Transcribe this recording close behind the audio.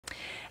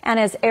And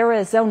as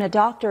Arizona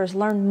doctors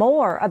learn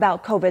more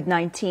about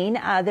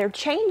COVID-19, they're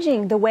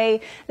changing the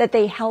way that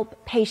they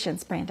help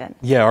patients, Brandon.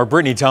 Yeah, our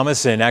Brittany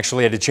Thomason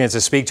actually had a chance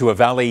to speak to a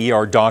Valley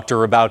ER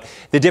doctor about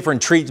the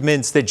different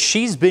treatments that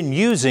she's been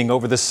using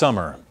over the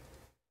summer.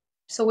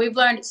 So we've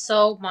learned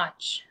so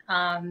much.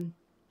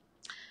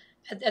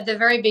 At the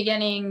very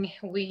beginning,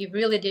 we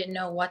really didn't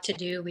know what to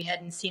do. We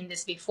hadn't seen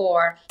this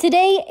before.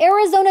 Today,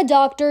 Arizona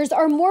doctors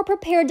are more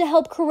prepared to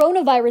help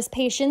coronavirus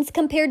patients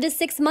compared to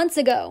 6 months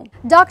ago.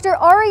 Dr.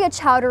 Arya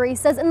Chowdhury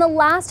says in the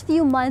last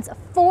few months,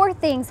 4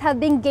 things have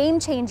been game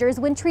changers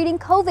when treating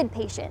COVID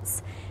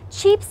patients: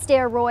 cheap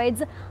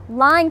steroids,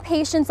 lying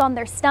patients on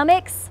their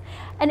stomachs,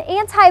 an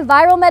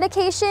antiviral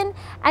medication,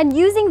 and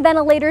using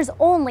ventilators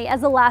only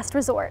as a last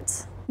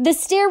resort. The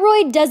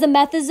steroid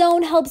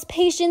dexamethasone helps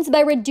patients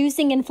by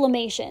reducing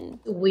inflammation.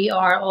 We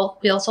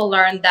also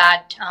learned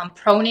that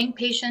proning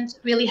patients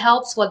really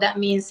helps. What that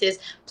means is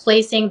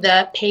placing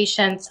the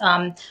patients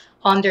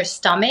on their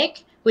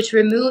stomach, which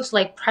removes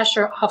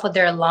pressure off of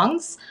their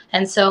lungs.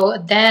 And so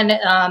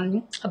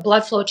then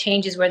blood flow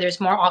changes where there's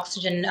more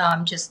oxygen,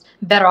 just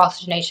better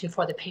oxygenation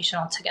for the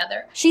patient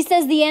altogether. She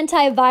says the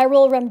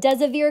antiviral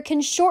remdesivir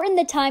can shorten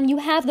the time you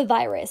have the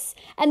virus,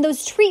 and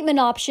those treatment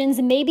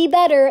options may be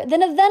better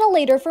than a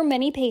ventilator for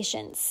many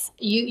patients.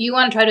 You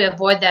want to try to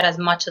avoid that as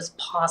much as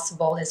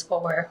possible is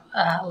what we're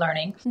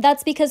learning.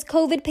 That's because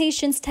COVID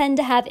patients tend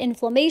to have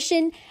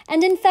inflammation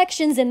and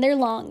infections in their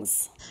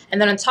lungs. And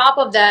then on top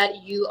of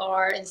that, you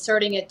are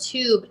inserting a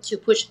tube to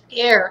push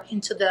air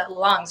into the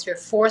lungs. You're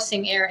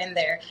forcing air in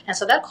there. And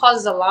so that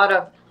causes a lot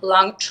of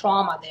lung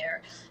trauma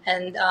there.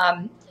 And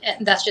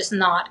that's just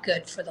not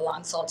good for the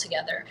lungs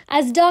altogether.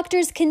 As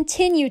doctors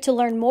continue to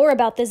learn more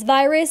about this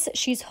virus,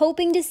 she's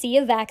hoping to see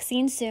a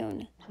vaccine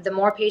soon. The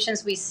more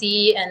patients we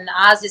see, and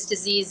as this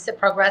disease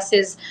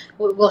progresses,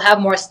 we'll have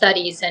more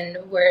studies, and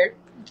we're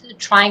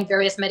trying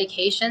various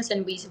medications,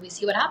 and we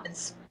see what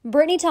happens.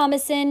 Brittany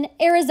Thomason,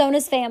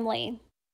 Arizona's Family.